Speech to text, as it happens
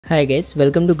Hi guys,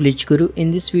 welcome to Glitch Guru.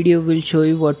 In this video we'll show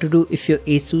you what to do if your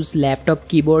Asus laptop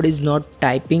keyboard is not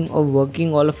typing or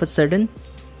working all of a sudden.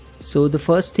 So the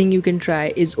first thing you can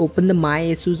try is open the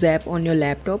MyAsus app on your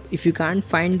laptop. If you can't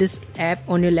find this app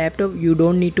on your laptop, you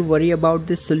don't need to worry about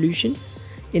this solution.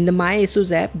 In the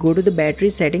MyAsus app, go to the battery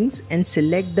settings and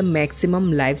select the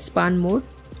maximum lifespan mode.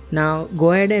 Now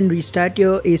go ahead and restart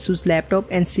your Asus laptop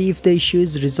and see if the issue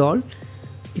is resolved.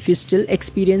 If you still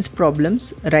experience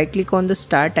problems, right click on the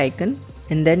start icon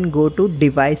and then go to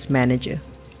Device Manager.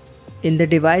 In the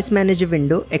Device Manager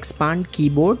window, expand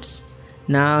Keyboards.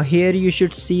 Now here you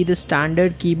should see the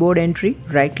standard keyboard entry.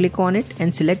 Right click on it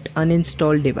and select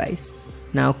Uninstall Device.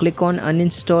 Now click on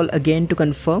Uninstall again to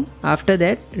confirm. After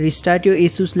that, restart your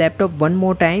Asus laptop one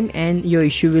more time and your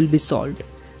issue will be solved.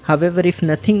 However, if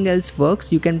nothing else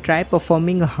works, you can try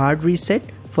performing a hard reset.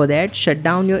 For that, shut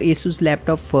down your Asus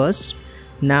laptop first.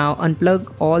 Now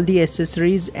unplug all the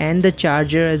accessories and the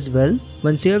charger as well.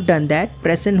 Once you have done that,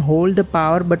 press and hold the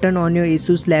power button on your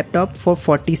Asus laptop for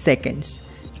 40 seconds.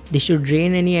 This should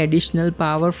drain any additional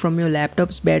power from your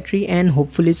laptop's battery and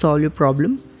hopefully solve your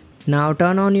problem. Now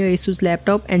turn on your Asus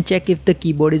laptop and check if the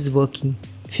keyboard is working.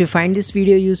 If you find this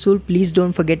video useful, please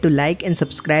don't forget to like and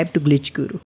subscribe to Glitch Guru.